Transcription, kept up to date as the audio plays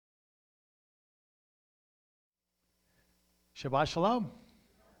Shabbat Shalom.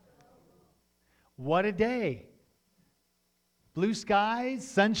 What a day. Blue skies,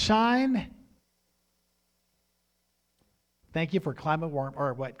 sunshine. Thank you for climate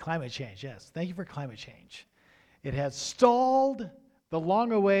change. Yes, thank you for climate change. It has stalled the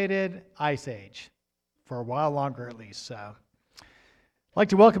long-awaited ice age for a while longer at least. So I'd like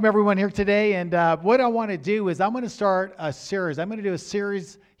to welcome everyone here today. And what I want to do is I'm going to start a series. I'm going to do a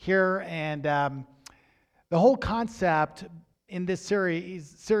series here, and the whole concept in this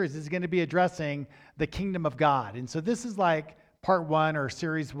series is going to be addressing the kingdom of God. And so this is like part one or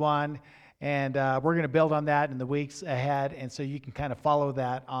series one, and we're going to build on that in the weeks ahead. And so you can kind of follow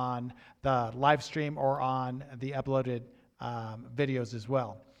that on the live stream or on the uploaded videos as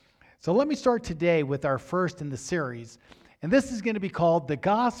well. So let me start today with our first in the series. And this is going to be called The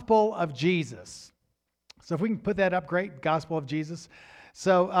Gospel of Jesus. So if we can put that up, great, Gospel of Jesus.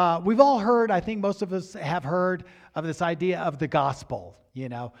 So we've all heard, I think most of us have heard of this idea of the gospel,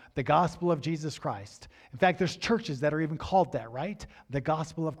 the gospel of Jesus Christ. In fact, there's churches that are even called that, right? The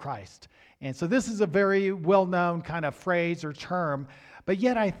gospel of Christ. And so this is a very well-known kind of phrase or term, but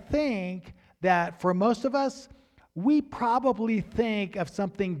yet I think that for most of us, we probably think of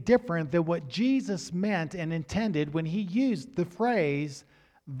something different than what Jesus meant and intended when he used the phrase,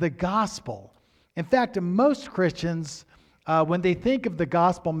 the gospel. In fact, most Christians, when they think of the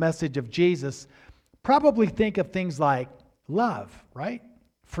gospel message of Jesus, probably think of things like love, right?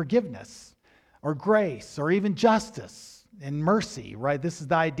 Forgiveness, or grace, or even justice and mercy, right? This is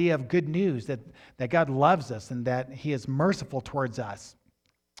the idea of good news, that God loves us and that he is merciful towards us.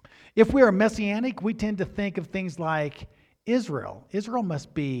 If we are messianic, we tend to think of things like Israel. Israel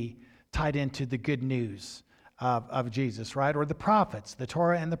must be tied into the good news of Jesus, right? Or the prophets, the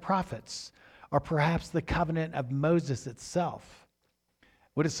Torah and the prophets, or perhaps the covenant of Moses itself.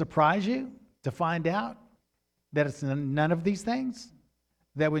 Would it surprise you to find out that it's none of these things?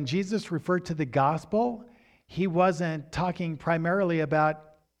 That when Jesus referred to the gospel, he wasn't talking primarily about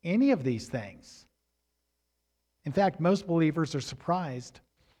any of these things. In fact, most believers are surprised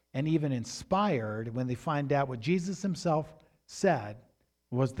and even inspired when they find out what Jesus himself said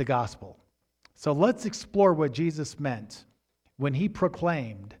was the gospel. So let's explore what Jesus meant when he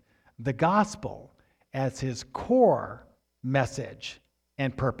proclaimed the gospel as his core message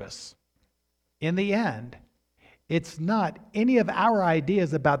and purpose. In the end, it's not any of our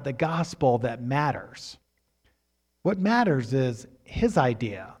ideas about the gospel that matters. What matters is his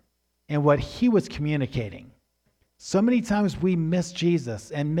idea and what he was communicating. So many times we miss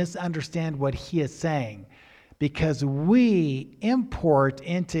Jesus and misunderstand what he is saying because we import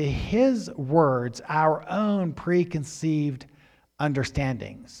into his words our own preconceived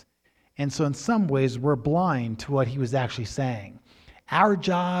understandings. And so in some ways, we're blind to what he was actually saying. Our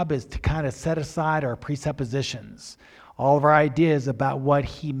job is to kind of set aside our presuppositions, all of our ideas about what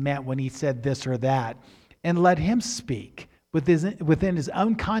he meant when he said this or that, and let him speak within his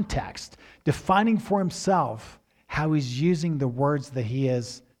own context, defining for himself how he's using the words that he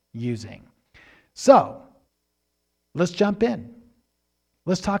is using. So, let's jump in.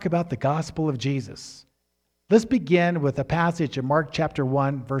 Let's talk about the gospel of Jesus. Let's begin with a passage in Mark chapter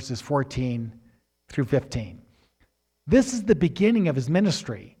 1, verses 14 through 15. This is the beginning of his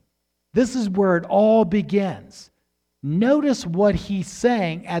ministry. This is where it all begins. Notice what he's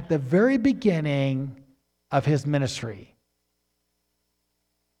saying at the very beginning of his ministry.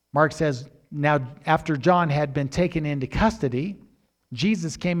 Mark says, now after John had been taken into custody,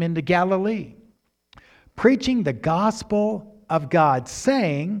 Jesus came into Galilee, preaching the gospel of God,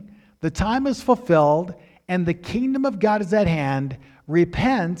 saying, the time is fulfilled and the kingdom of God is at hand.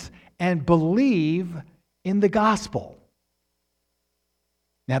 Repent and believe in the gospel.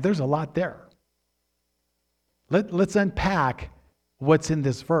 Now, there's a lot there. Let's unpack what's in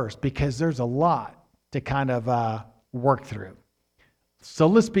this verse because there's a lot to kind of work through. So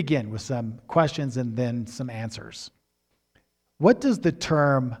let's begin with some questions and then some answers. What does the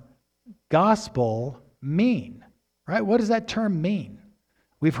term gospel mean? Right? What does that term mean?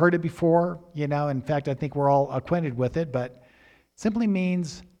 We've heard it before, in fact, I think we're all acquainted with it, but it simply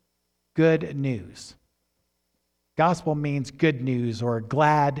means good news. Gospel means good news or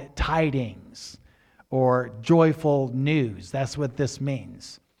glad tidings or joyful news. That's what this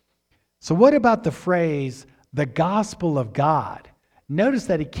means. So what about the phrase, the gospel of God? Notice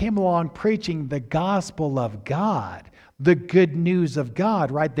that he came along preaching the gospel of God, the good news of God,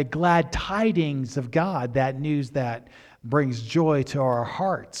 right? The glad tidings of God, that news that brings joy to our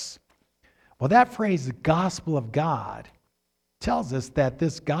hearts. Well, that phrase, the gospel of God, tells us that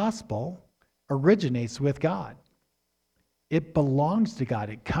this gospel originates with God. It belongs to God.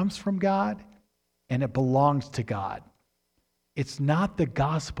 It comes from God, and it belongs to God. It's not the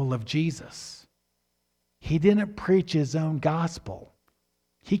gospel of Jesus. He didn't preach his own gospel.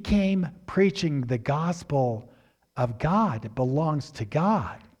 He came preaching the gospel of God. It belongs to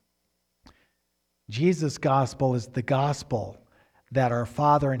God. Jesus' gospel is the gospel that our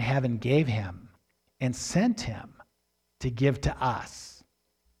Father in heaven gave him and sent him to give to us.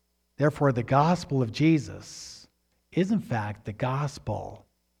 Therefore, the gospel of Jesus is in fact the gospel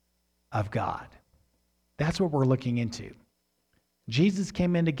of God. That's what we're looking into. Jesus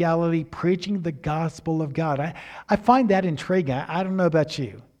came into Galilee preaching the gospel of God. I find that intriguing. I don't know about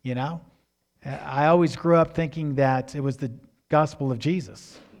you, you know. I always grew up thinking that it was the gospel of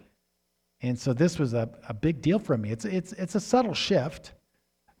Jesus. And so this was a big deal for me. It's a subtle shift,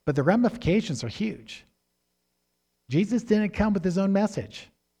 but the ramifications are huge. Jesus didn't come with his own message.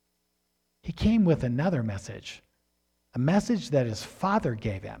 He came with another message, a message that his Father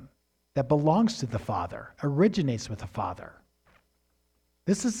gave him, that belongs to the Father, originates with the Father.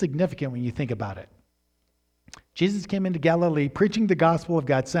 This is significant when you think about it. Jesus came into Galilee preaching the gospel of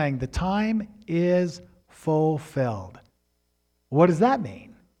God, saying, the time is fulfilled. What does that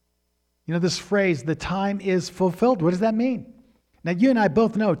mean? You know, this phrase, the time is fulfilled, what does that mean? Now, you and I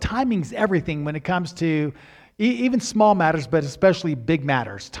both know timing's everything when it comes to even small matters, but especially big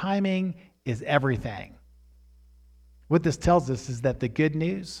matters. Timing is everything. What this tells us is that the good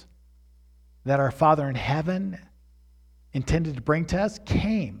news that our Father in heaven intended to bring to us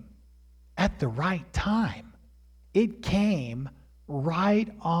came at the right time. It came right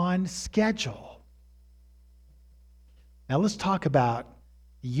on schedule. Now let's talk about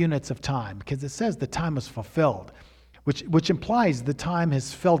units of time, because it says the time was fulfilled, which implies the time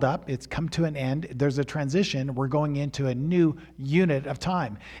has filled up. It's come to an end. There's a transition. We're going into a new unit of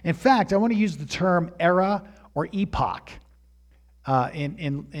time. In fact, I want to use the term era or epoch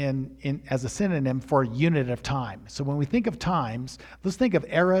as a synonym for unit of time. So when we think of times, let's think of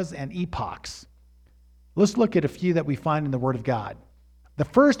eras and epochs. Let's look at a few that we find in the Word of God. The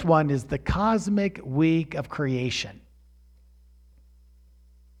first one is the cosmic week of creation.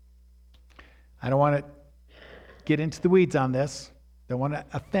 I don't want to get into the weeds on this. Don't want to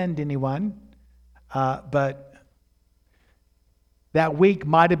offend anyone. But that week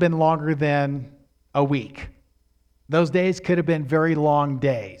might have been longer than a week. Those days could have been very long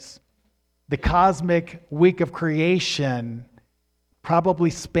days. The cosmic week of creation probably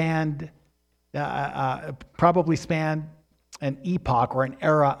spanned an epoch or an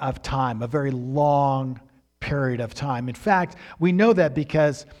era of time, a very long period of time. In fact, we know that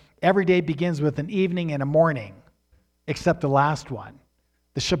because every day begins with an evening and a morning, except the last one.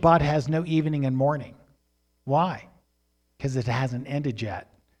 The Shabbat has no evening and morning. Why? Because it hasn't ended yet.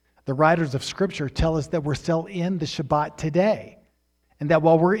 The writers of Scripture tell us that we're still in the Shabbat today, and that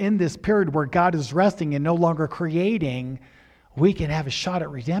while we're in this period where God is resting and no longer creating, we can have a shot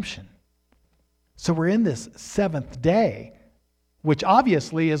at redemption. So we're in this seventh day, which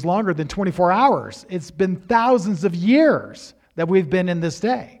obviously is longer than 24 hours. It's been thousands of years that we've been in this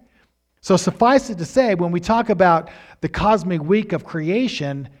day. So suffice it to say, when we talk about the cosmic week of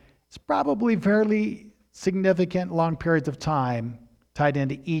creation, it's probably fairly significant long periods of time tied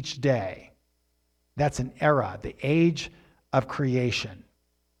into each day. That's an era, the age of creation.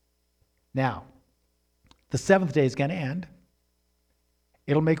 Now, the seventh day is going to end.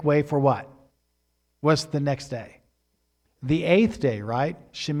 It'll make way for what? What's the next day? The eighth day, right?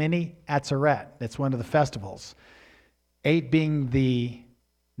 Shemini Atzeret. That's one of the festivals. 8 being the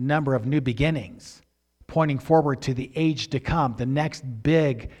number of new beginnings, pointing forward to the age to come. The next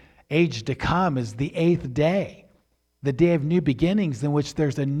big age to come is the 8th day, the day of new beginnings, in which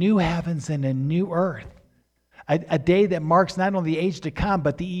there's a new heavens and a new earth. A day that marks not only the age to come,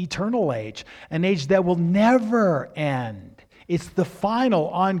 but the eternal age, an age that will never end. It's the final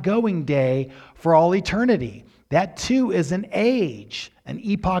ongoing day for all eternity. That too is an age, an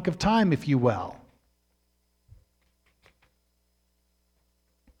epoch of time, if you will.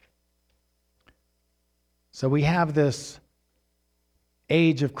 So we have this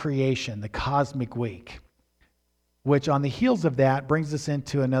age of creation, the cosmic week, which on the heels of that brings us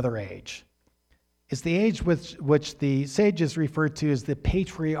into another age. It's the age which the sages refer to as the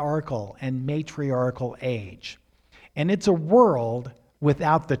patriarchal and matriarchal age. And it's a world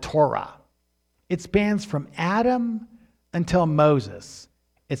without the Torah. It spans from Adam until Moses.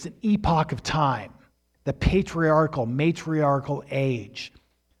 It's an epoch of time, the patriarchal, matriarchal age.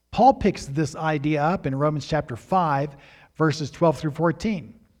 Paul picks this idea up in Romans chapter 5, verses 12 through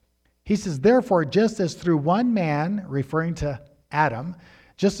 14. He says, therefore, just as through one man, referring to Adam,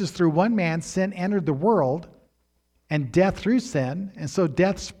 just as through one man sin entered the world, and death through sin, and so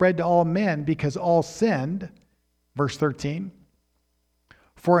death spread to all men because all sinned. Verse 13,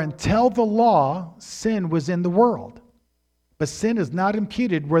 For until the law, sin was in the world. But sin is not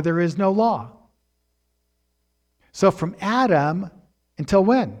imputed where there is no law. So from Adam until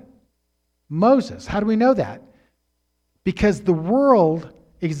when? Moses. How do we know that? Because the world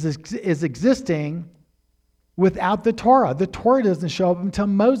is existing without the Torah. The Torah doesn't show up until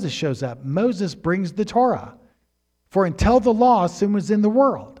Moses shows up. Moses brings the Torah. For until the law, sin was in the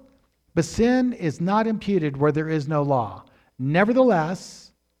world. But sin is not imputed where there is no law.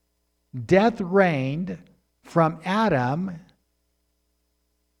 Nevertheless, death reigned from Adam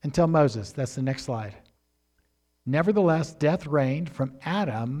until Moses. That's the next slide. Nevertheless, death reigned from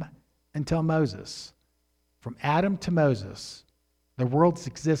Adam until Moses. From Adam to Moses, the world's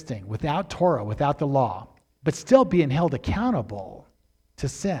existing without Torah, without the law, but still being held accountable to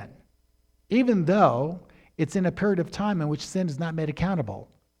sin, even though it's in a period of time in which sin is not made accountable.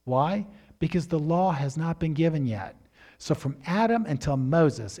 Why? Because the law has not been given yet. So from Adam until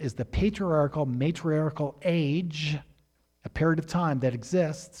Moses is the patriarchal, matriarchal age, a period of time that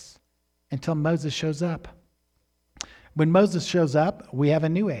exists until Moses shows up. When Moses shows up, we have a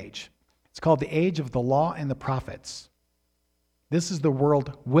new age. It's called the age of the law and the prophets. This is the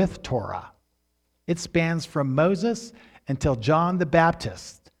world with Torah. It spans from Moses until John the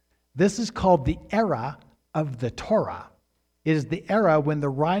Baptist. This is called the era of the Torah. It is the era when the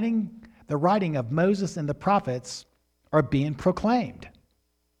writing of Moses and the prophets are being proclaimed.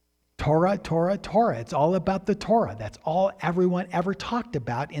 Torah, Torah, Torah. It's all about the Torah. That's all everyone ever talked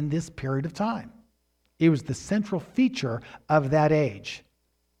about in this period of time. It was the central feature of that age.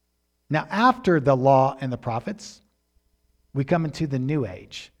 Now, after the law and the prophets, we come into the new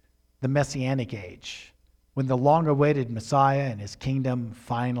age, the Messianic age, when the long-awaited Messiah and his kingdom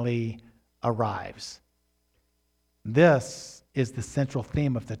finally arrives. This is the central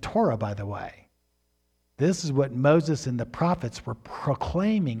theme of the Torah, by the way. This is what Moses and the prophets were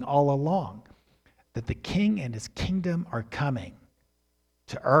proclaiming all along, that the king and his kingdom are coming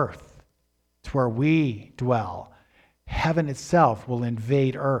to earth, to where we dwell. Heaven itself will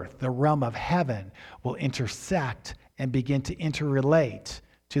invade earth. The realm of heaven will intersect and begin to interrelate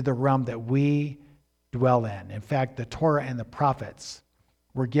to the realm that we dwell in. In fact, the Torah and the prophets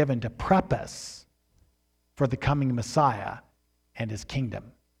were given to prep us for the coming Messiah and his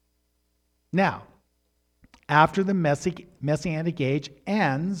kingdom. Now, after the Messianic age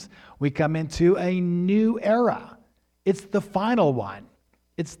ends, we come into a new era. It's the final one.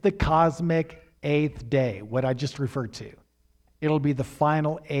 It's the cosmic eighth day, what I just referred to. It'll be the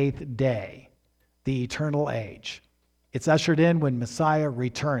final eighth day, the eternal age. It's ushered in when Messiah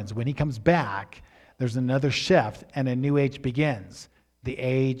returns. When he comes back, there's another shift and a new age begins, the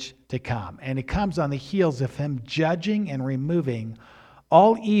age to come. And it comes on the heels of him judging and removing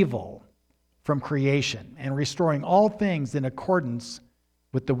all evil from creation and restoring all things in accordance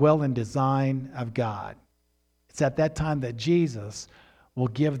with the will and design of God. It's at that time that Jesus will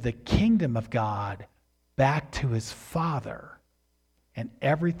give the kingdom of God back to his Father, and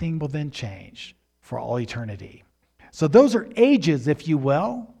everything will then change for all eternity. So those are ages, if you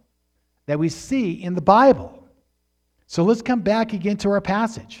will, that we see in the Bible. So let's come back again to our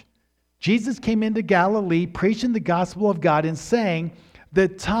passage. Jesus came into Galilee preaching the gospel of God and saying, the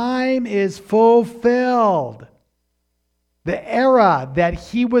time is fulfilled. The era that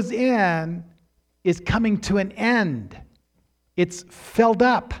he was in is coming to an end. It's filled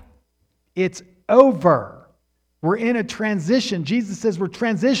up. It's over. We're in a transition. Jesus says we're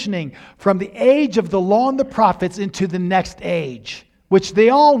transitioning from the age of the law and the prophets into the next age, which they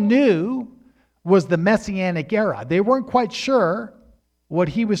all knew was the Messianic era. They weren't quite sure what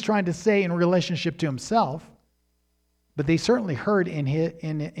he was trying to say in relationship to himself, but they certainly heard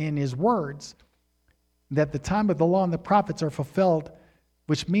in his words that the time of the law and the prophets are fulfilled,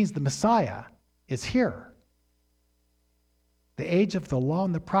 which means the Messiah is here. The age of the law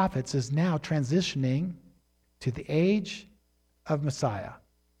and the prophets is now transitioning to the age of Messiah.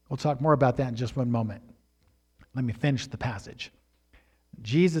 We'll talk more about that in just one moment. Let me finish the passage.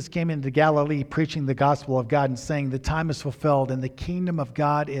 Jesus came into Galilee preaching the gospel of God and saying, the time is fulfilled and the kingdom of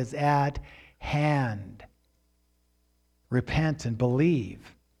God is at hand. Repent and believe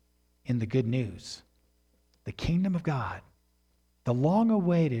in the good news. The kingdom of God, the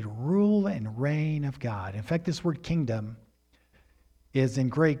long-awaited rule and reign of God. In fact, this word kingdom is in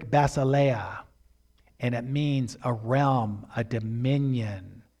Greek basileia, and it means a realm, a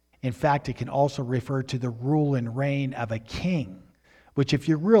dominion. In fact, it can also refer to the rule and reign of a king, which if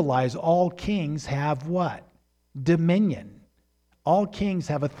you realize, all kings have what? Dominion. All kings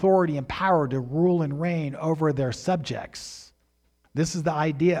have authority and power to rule and reign over their subjects. This is the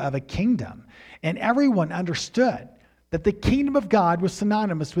idea of a kingdom. And everyone understood that the kingdom of God was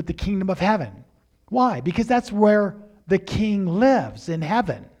synonymous with the kingdom of heaven. Why? Because that's where the king lives, in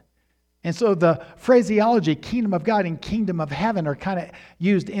heaven. And so the phraseology, kingdom of God and kingdom of heaven, are kind of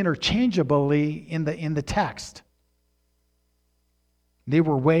used interchangeably in the text. They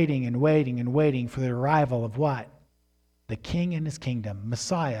were waiting and waiting and waiting for the arrival of what? The king and his kingdom,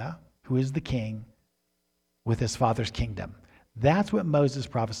 Messiah, who is the king, with his father's kingdom. That's what Moses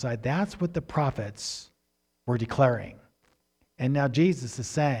prophesied. That's what the prophets were declaring. And now Jesus is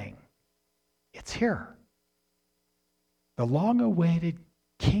saying, it's here. The long-awaited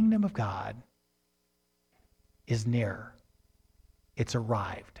kingdom of God is near. It's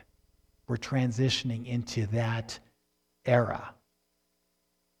arrived. We're transitioning into that era.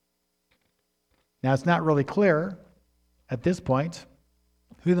 Now, it's not really clear at this point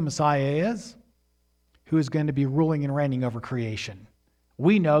who the Messiah is, who is going to be ruling and reigning over creation.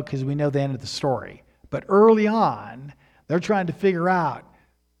 We know because we know the end of the story. But early on, they're trying to figure out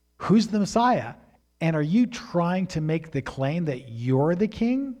who's the Messiah. And are you trying to make the claim that you're the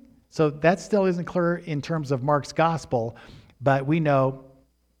king? So that still isn't clear in terms of Mark's gospel, but we know,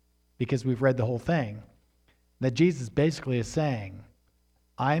 because we've read the whole thing, that Jesus basically is saying,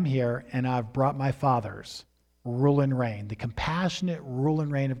 I'm here and I've brought my Father's rule and reign. The compassionate rule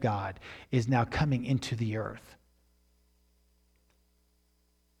and reign of God is now coming into the earth.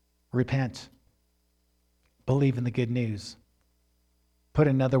 Repent. Believe in the good news. Put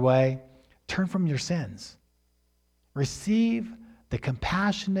another way, turn from your sins. Receive the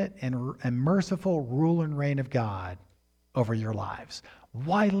compassionate and merciful rule and reign of God over your lives.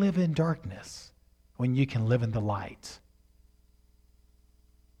 Why live in darkness when you can live in the light?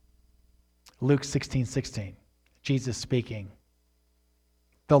 Luke 16:16, Jesus speaking.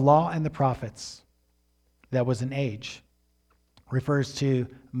 The law and the prophets, that was an age, refers to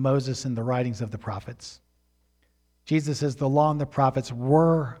Moses and the writings of the prophets. Jesus says the law and the prophets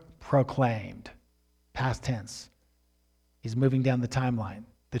were proclaimed. Past tense. He's moving down the timeline.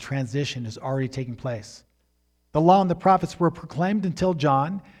 The transition is already taking place. The law and the prophets were proclaimed until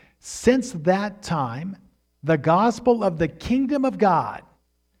John. Since that time, the gospel of the kingdom of God.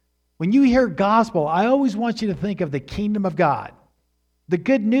 When you hear gospel, I always want you to think of the kingdom of God. The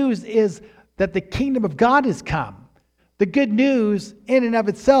good news is that the kingdom of God has come. The good news in and of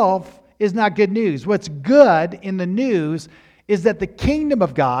itself is not good news. What's good in the news is that the kingdom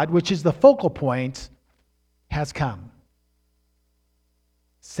of God, which is the focal point, has come.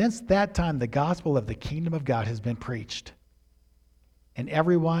 Since that time, the gospel of the kingdom of God has been preached. And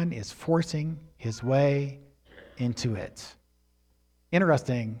everyone is forcing his way into it.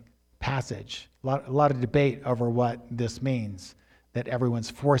 Interesting passage. A lot of debate over what this means, that everyone's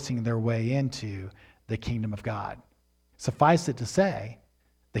forcing their way into the kingdom of God. Suffice it to say,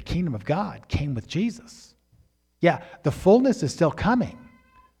 the kingdom of God came with Jesus. Yeah, the fullness is still coming,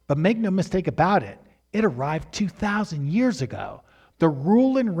 but make no mistake about it, it arrived 2,000 years ago. The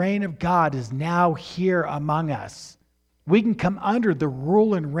rule and reign of God is now here among us. We can come under the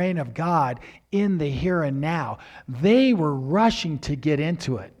rule and reign of God in the here and now. They were rushing to get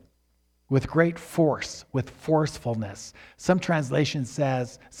into it with great force, with forcefulness. Some translations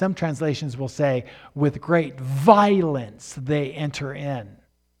will say, with great violence they enter in.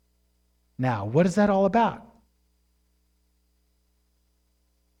 Now, what is that all about?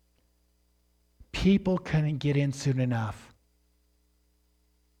 People couldn't get in soon enough.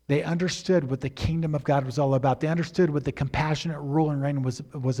 They understood what the kingdom of God was all about. They understood what the compassionate rule and reign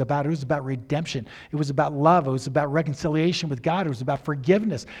was about. It was about redemption. It was about love. It was about reconciliation with God. It was about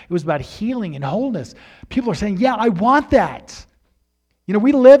forgiveness. It was about healing and wholeness. People are saying, yeah, I want that. You know,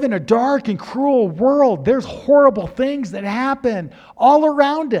 we live in a dark and cruel world. There's horrible things that happen all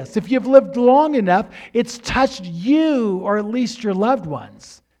around us. If you've lived long enough, it's touched you or at least your loved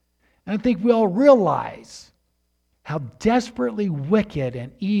ones. And I think we all realize how desperately wicked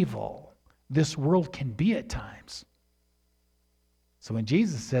and evil this world can be at times. So when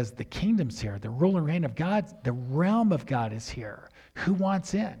Jesus says the kingdom's here, the rule and reign of God, the realm of God is here, who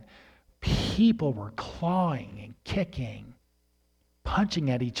wants in? People were clawing and kicking, punching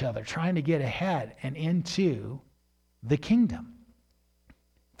at each other, trying to get ahead and into the kingdom.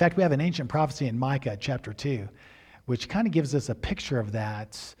 In fact, we have an ancient prophecy in Micah chapter 2, which kind of gives us a picture of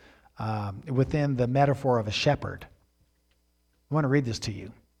that within the metaphor of a shepherd. I want to read this to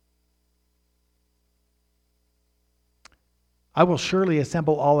you. I will surely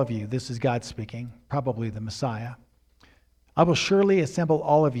assemble all of you. This is God speaking, probably the Messiah. I will surely assemble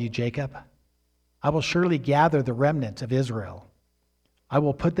all of you, Jacob. I will surely gather the remnant of Israel. I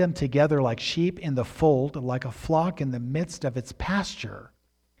will put them together like sheep in the fold, like a flock in the midst of its pasture.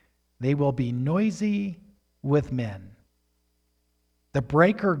 They will be noisy with men. The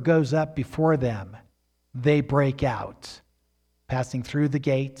breaker goes up before them. They break out, passing through the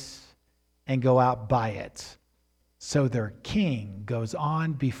gates and go out by it. So their king goes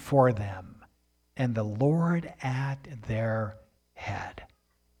on before them, and the Lord at their head.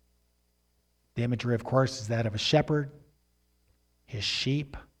 The imagery, of course, is that of a shepherd, his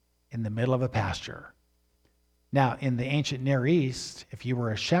sheep in the middle of a pasture. Now, in the ancient Near East, if you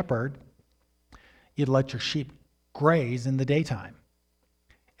were a shepherd, you'd let your sheep graze in the daytime.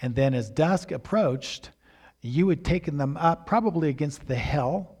 And then as dusk approached, you would take them up probably against the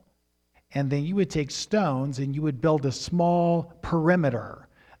hill, and then you would take stones and you would build a small perimeter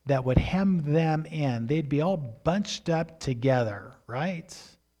that would hem them in. They'd be all bunched up together, right?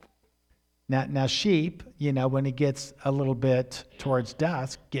 Now sheep, when it gets a little bit towards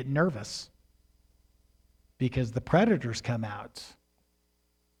dusk, get nervous because the predators come out.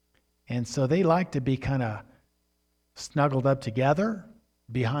 And so they like to be kind of snuggled up together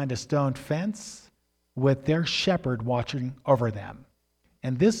behind a stone fence with their shepherd watching over them.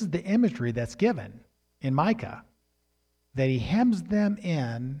 And this is the imagery that's given in Micah, that he hems them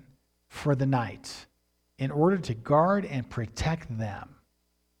in for the night in order to guard and protect them.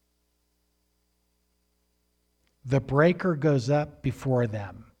 The breaker goes up before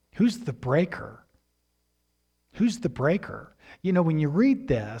them. Who's the breaker? Who's the breaker? When you read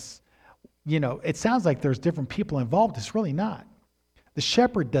this, it sounds like there's different people involved. It's really not. The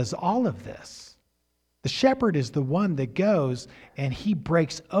shepherd does all of this. The shepherd is the one that goes and he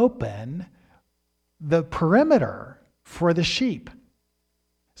breaks open the perimeter for the sheep.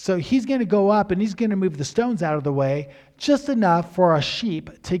 So he's going to go up and he's going to move the stones out of the way just enough for a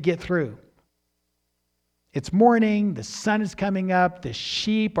sheep to get through. It's morning, the sun is coming up, the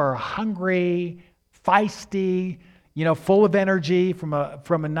sheep are hungry, feisty, full of energy from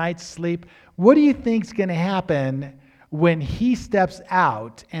a night's sleep. What do you think's going to happen when he steps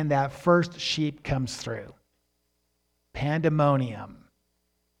out and that first sheep comes through? Pandemonium.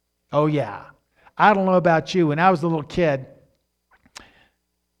 Oh yeah. I don't know about you. When I was a little kid,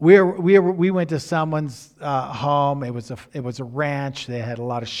 we went to someone's home. It was a ranch. They had a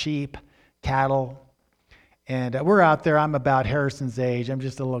lot of sheep, cattle. And we're out there. I'm about Harrison's age. I'm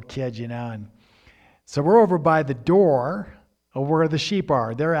just a little kid, And so we're over by the door of where the sheep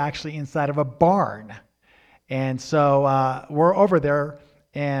are. They're actually inside of a barn. And so we're over there,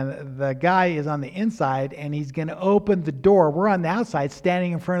 and the guy is on the inside, and he's going to open the door. We're on the outside,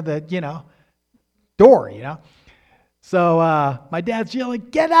 standing in front of the, door, So my dad's yelling,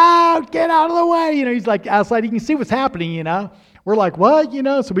 get out of the way. He's like outside. You can see what's happening, We're like, what?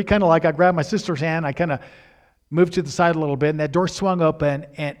 So we kind of I grabbed my sister's hand. I kind of moved to the side a little bit, and that door swung open,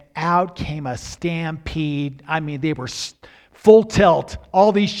 and out came a stampede. I mean, they were full tilt.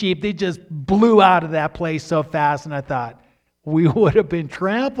 All these sheep, they just blew out of that place so fast, and I thought, we would have been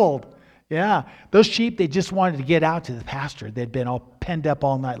trampled. Yeah, those sheep, they just wanted to get out to the pasture. They'd been all penned up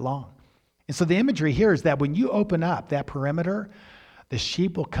all night long. And so the imagery here is that when you open up that perimeter, the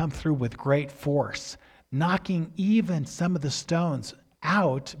sheep will come through with great force, knocking even some of the stones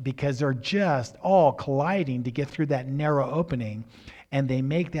out because they're just all colliding to get through that narrow opening, and they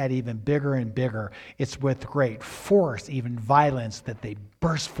make that even bigger and bigger. It's with great force, even violence, that they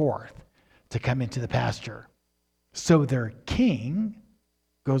burst forth to come into the pasture. So their king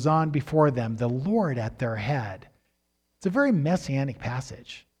goes on before them, the Lord at their head. It's a very messianic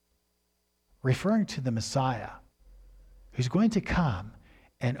passage, referring to the Messiah who's going to come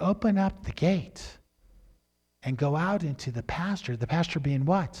and open up the gate and go out into the pasture being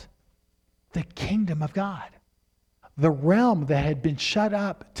what? The kingdom of God. The realm that had been shut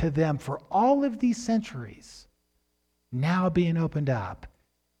up to them for all of these centuries, now being opened up,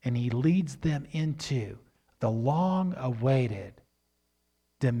 and he leads them into the long-awaited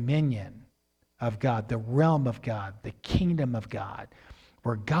dominion of God, the realm of God, the kingdom of God,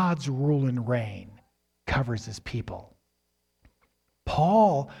 where God's rule and reign covers his people.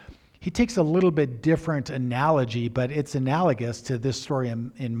 Paul, he takes a little bit different analogy, but it's analogous to this story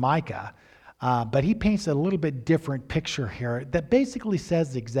in Micah. But he paints a little bit different picture here that basically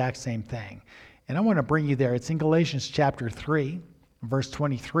says the exact same thing. And I want to bring you there. It's in Galatians chapter 3, verse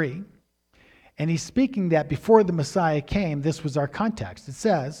 23. And he's speaking that before the Messiah came, this was our context. It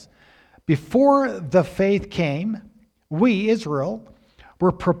says, before the faith came, we, Israel,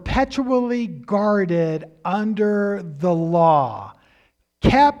 were perpetually guarded under the law,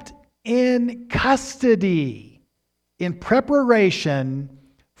 kept in custody, in preparation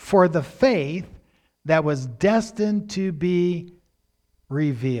for the faith that was destined to be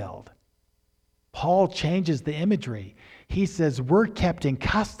revealed. Paul changes the imagery. He says we're kept in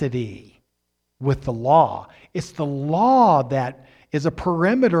custody with the law. It's the law that is a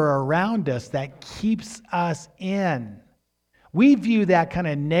perimeter around us that keeps us in. We view that kind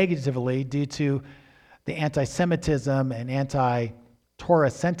of negatively due to the anti-Semitism and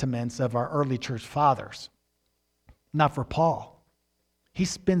anti-Torah sentiments of our early church fathers. Not for Paul. He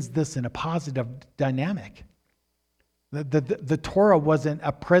spins this in a positive dynamic. The Torah wasn't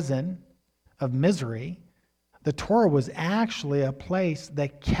a prison of misery. The Torah was actually a place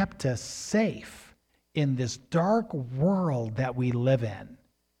that kept us safe in this dark world that we live in.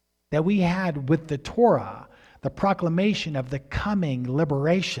 That we had with the Torah, the proclamation of the coming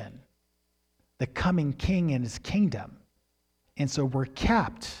liberation, the coming king and his kingdom. And so we're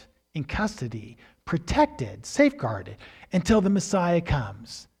kept in custody, protected, safeguarded until the Messiah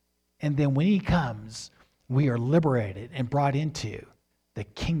comes. And then when he comes, we are liberated and brought into the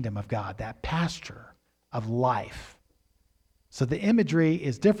kingdom of God, that pasture of life. So the imagery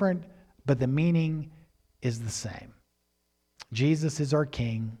is different, but the meaning is the same. Jesus is our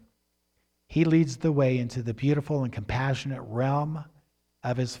King. He leads the way into the beautiful and compassionate realm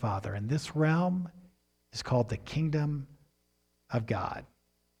of his Father. And this realm is called the kingdom of God.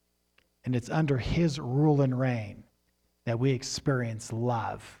 And it's under his rule and reign that we experience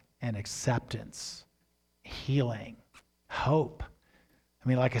love and acceptance, healing, hope. I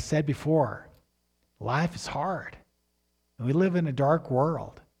mean, like I said before, life is hard. And we live in a dark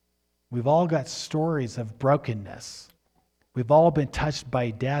world. We've all got stories of brokenness. We've all been touched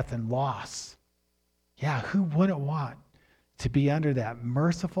by death and loss. Yeah, who wouldn't want to be under that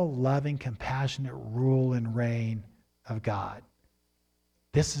merciful, loving, compassionate rule and reign of God?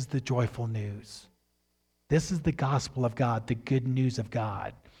 This is the joyful news. This is the gospel of God, the good news of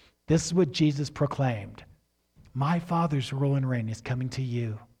God. This is what Jesus proclaimed. My Father's rule and reign is coming to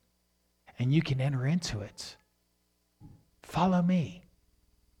you, and you can enter into it. Follow me.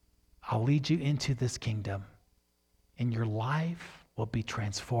 I'll lead you into this kingdom, and your life will be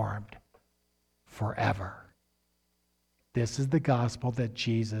transformed forever. This is the gospel that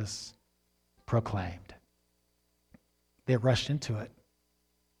Jesus proclaimed. They rushed into it.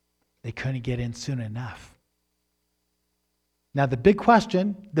 They couldn't get in soon enough. Now the big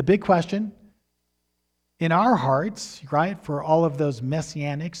question in our hearts, right, for all of those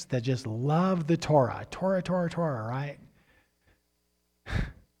messianics that just love the Torah, right?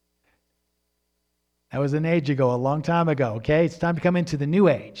 That was an age ago, a long time ago, okay? It's time to come into the new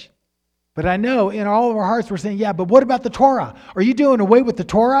age. But I know in all of our hearts we're saying, yeah, but what about the Torah? Are you doing away with the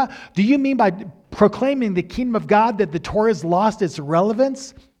Torah? Do you mean by proclaiming the kingdom of God that the Torah has lost its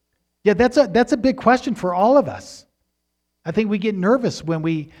relevance? Yeah, that's a big question for all of us. I think we get nervous when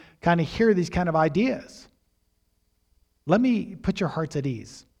we kind of hear these kind of ideas. Let me put your hearts at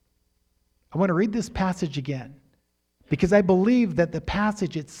ease. I want to read this passage again because I believe that the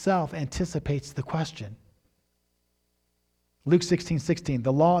passage itself anticipates the question. Luke 16:16,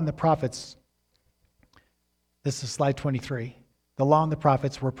 the law and the prophets, this is slide 23. The law and the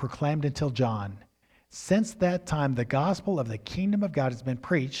prophets were proclaimed until John. Since that time, the gospel of the kingdom of God has been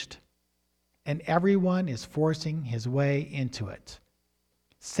preached, and everyone is forcing his way into it.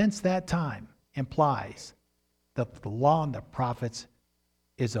 Since that time implies that the law and the prophets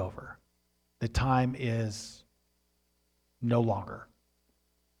is over. The time is no longer.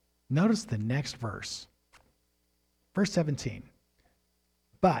 Notice the next verse. Verse 17.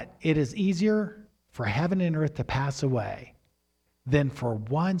 But it is easier for heaven and earth to pass away than for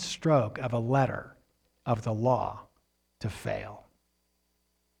one stroke of a letter of the law to fail.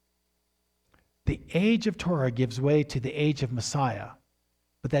 The age of Torah gives way to the age of Messiah,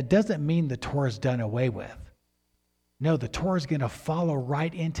 but that doesn't mean the Torah is done away with. No, the Torah is going to follow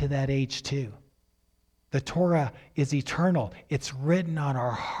right into that age too. The Torah is eternal. It's written on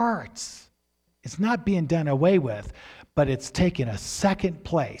our hearts. It's not being done away with, but it's taken a second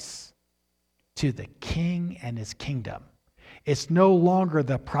place to the King and his kingdom. It's no longer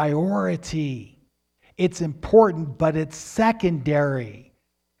the priority. It's important, but it's secondary.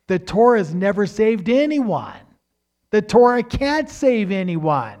 The Torah has never saved anyone. The Torah can't save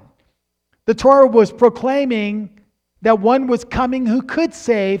anyone. The Torah was proclaiming that one was coming who could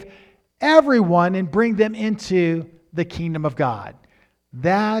save everyone and bring them into the kingdom of God.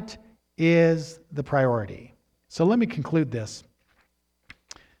 That is the priority. So let me conclude this,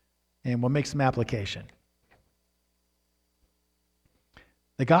 and we'll make some application.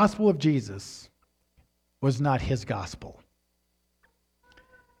 The gospel of Jesus was not his gospel.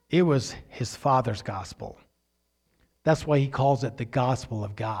 It was his Father's gospel. That's why he calls it the gospel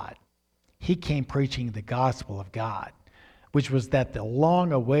of God. He came preaching the gospel of God, which was that the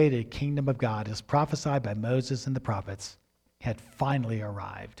long-awaited kingdom of God, as prophesied by Moses and the prophets, had finally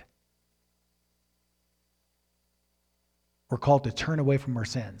arrived. We're called to turn away from our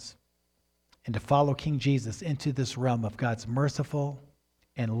sins and to follow King Jesus into this realm of God's merciful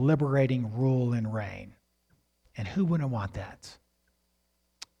and liberating rule and reign. And who wouldn't want that?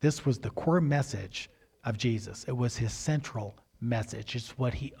 This was the core message of Jesus. It was his central message. It's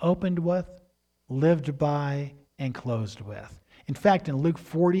what he opened with, lived by, and closed with. In fact, in Luke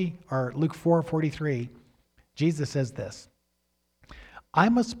 4:43, Jesus says this: I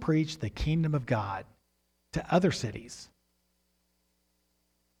must preach the kingdom of God to other cities,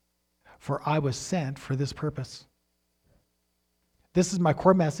 for I was sent for this purpose. This is my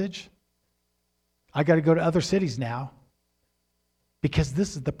core message. I got to go to other cities now because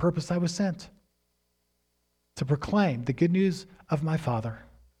this is the purpose I was sent. To proclaim the good news of my Father,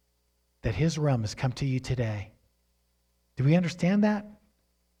 that his realm has come to you today. Do we understand that?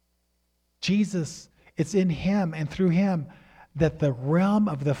 Jesus, it's in him and through him that the realm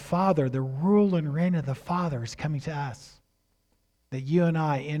of the Father, the rule and reign of the Father is coming to us. That you and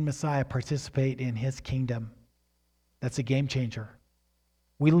I in Messiah participate in his kingdom. That's a game changer.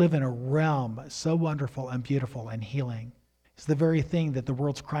 We live in a realm so wonderful and beautiful and healing. It's the very thing that the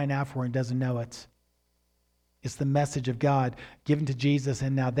world's crying out for and doesn't know it. It's the message of God given to Jesus,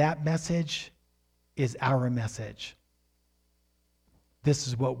 and now that message is our message. This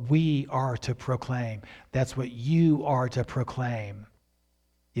is what we are to proclaim. That's what you are to proclaim.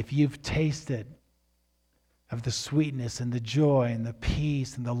 If you've tasted of the sweetness and the joy and the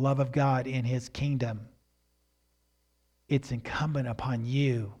peace and the love of God in his kingdom, it's incumbent upon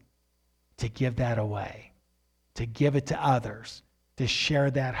you to give that away, to give it to others, to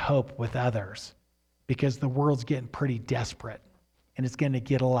share that hope with others, because the world's getting pretty desperate and it's going to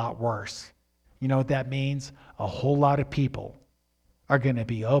get a lot worse. You know what that means? A whole lot of people are going to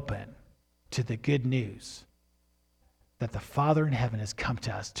be open to the good news that the Father in heaven has come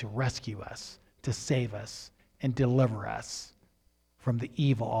to us to rescue us, to save us, and deliver us from the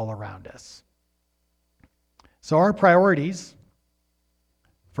evil all around us. So our priorities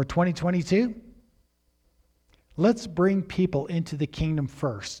for 2022, let's bring people into the kingdom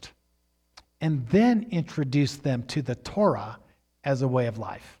first and then introduce them to the Torah as a way of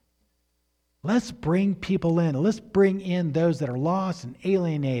life. Let's bring people in. Let's bring in those that are lost and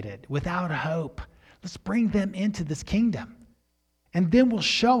alienated, without hope. Let's bring them into this kingdom. And then we'll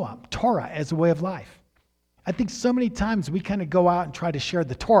show them Torah as a way of life. I think so many times we kind of go out and try to share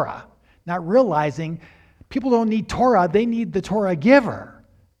the Torah, not realizing people don't need Torah, they need the Torah giver,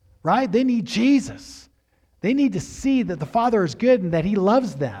 right? They need Jesus. They need to see that the Father is good and that he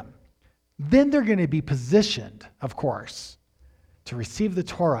loves them. Then they're going to be positioned, of course, to receive the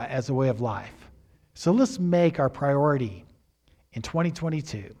Torah as a way of life. So let's make our priority in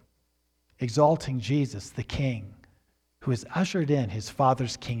 2022 exalting Jesus, the King, who has ushered in his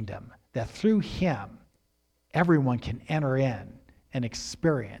Father's kingdom, that through him, everyone can enter in and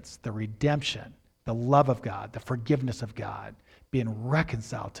experience the redemption, the love of God, the forgiveness of God, being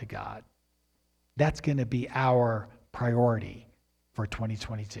reconciled to God. That's going to be our priority for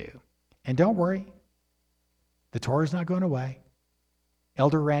 2022. And don't worry, the Torah is not going away.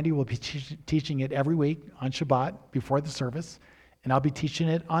 Elder Randy will be teaching it every week on Shabbat before the service, and I'll be teaching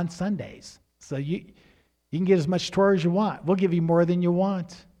it on Sundays. So you can get as much Torah as you want. We'll give you more than you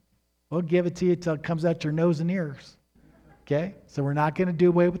want. We'll give it to you till it comes out your nose and ears. Okay? So we're not going to do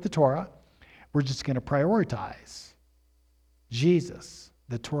away with the Torah. We're just going to prioritize Jesus,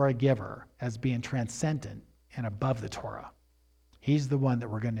 the Torah giver, as being transcendent and above the Torah. He's the one that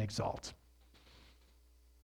we're going to exalt.